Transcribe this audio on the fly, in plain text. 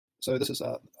So this is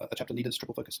a chapter, Leaders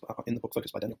Triple Focus, in the book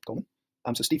Focus by Daniel Goleman.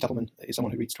 So Steve Tettleman is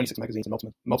someone who reads 26 magazines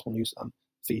and multiple news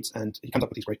feeds, and he comes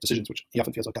up with these great decisions, which he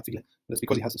often feels are gut feeling. But it's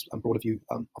because he has this broader view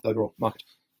of the overall market.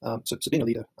 So being a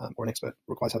leader or an expert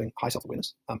requires having high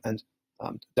self-awareness, and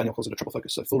Daniel calls it a triple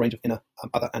focus, so full range of inner,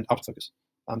 other, and outer focus.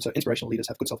 So inspirational leaders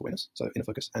have good self-awareness, so inner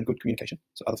focus, and good communication,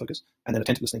 so other focus, and then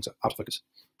attentive listening, so outer focus.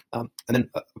 And then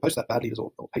opposed to that, bad leaders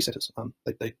or pace setters,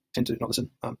 they tend to not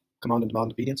listen, command and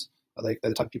demand obedience. They're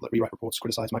the type of people that rewrite reports,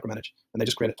 criticize, micromanage, and they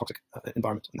just create a toxic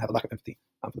environment and have a lack of empathy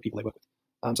for the people they work with.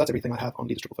 So that's everything I have on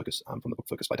Leaders Triple Focus from the book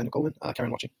Focus by Daniel Goleman. Carry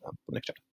on watching for the next chapter.